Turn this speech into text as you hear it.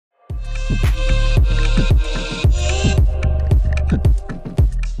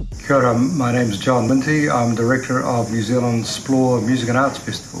Kia ora, my name is John Minty. I'm Director of New Zealand's Splore Music and Arts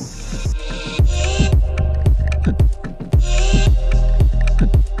Festival.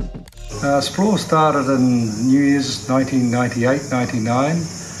 Splore started in New Year's 1998-99.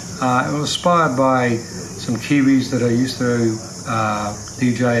 It was inspired by some Kiwis that are used to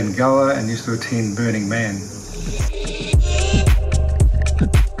DJ in Goa and used to attend Burning Man.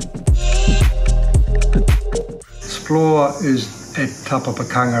 Splore is at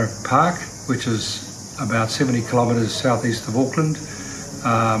Tāpapakanga Park, which is about 70 kilometres southeast of Auckland.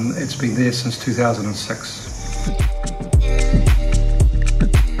 It's been there since 2006.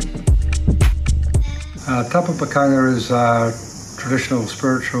 Tāpapakanga is a traditional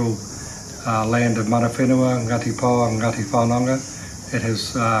spiritual land of mana whenua, Ngati Pawa and Ngati Whananga. It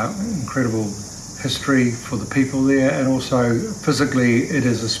has incredible history for the people there, and also physically it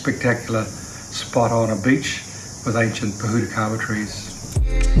is a spectacular spot on a beach with ancient pahudakawa trees.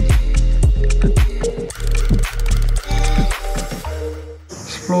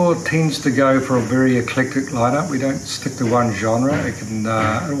 Splore tends to go for a very eclectic lineup. We don't stick to one genre. It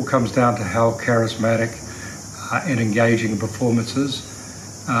all comes down to how charismatic and engaging performances.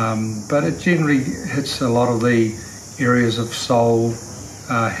 But it generally hits a lot of the areas of soul,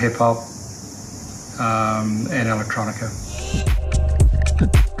 hip-hop and electronica.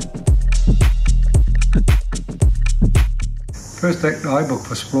 First act I booked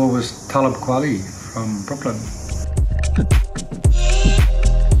for Splore was Tāpapakanga from Brooklyn.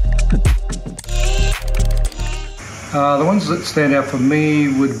 The ones that stand out for me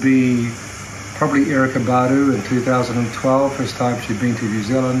would be probably Erica Badu in 2012, first time she'd been to New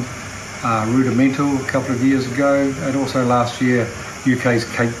Zealand, Rudimental a couple of years ago, and also last year UK's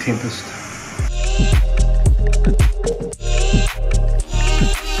Kate Tempest.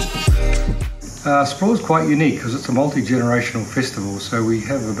 Splore is quite unique because it's a multi-generational festival, so we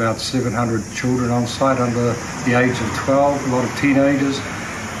have about 700 children on site under the age of 12, a lot of teenagers,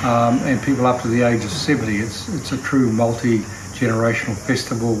 and people up to the age of 70. It's a true multi-generational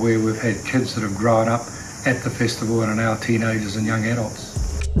festival where we've had kids that have grown up at the festival and are now teenagers and young adults.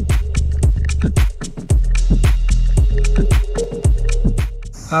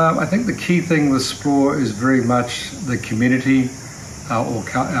 I think the key thing with Splore is very much the community, or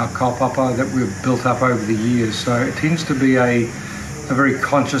our kaupapa that we've built up over the years. So it tends to be a very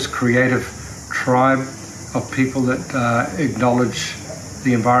conscious, creative tribe of people that acknowledge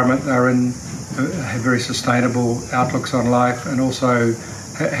the environment they're in, have very sustainable outlooks on life, and also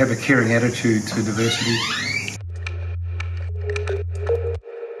have a caring attitude to diversity.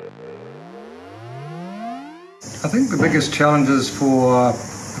 I think the biggest challenges for a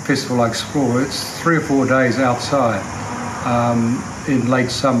festival like Splore, it's 3 or 4 days outside in late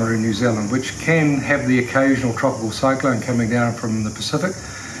summer in New Zealand, which can have the occasional tropical cyclone coming down from the Pacific.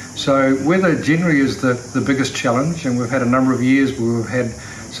 So weather generally is the biggest challenge, and we've had a number of years where we've had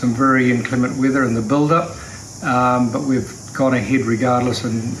some very inclement weather in the build-up, but we've gone ahead regardless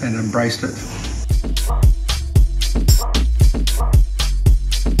and embraced it.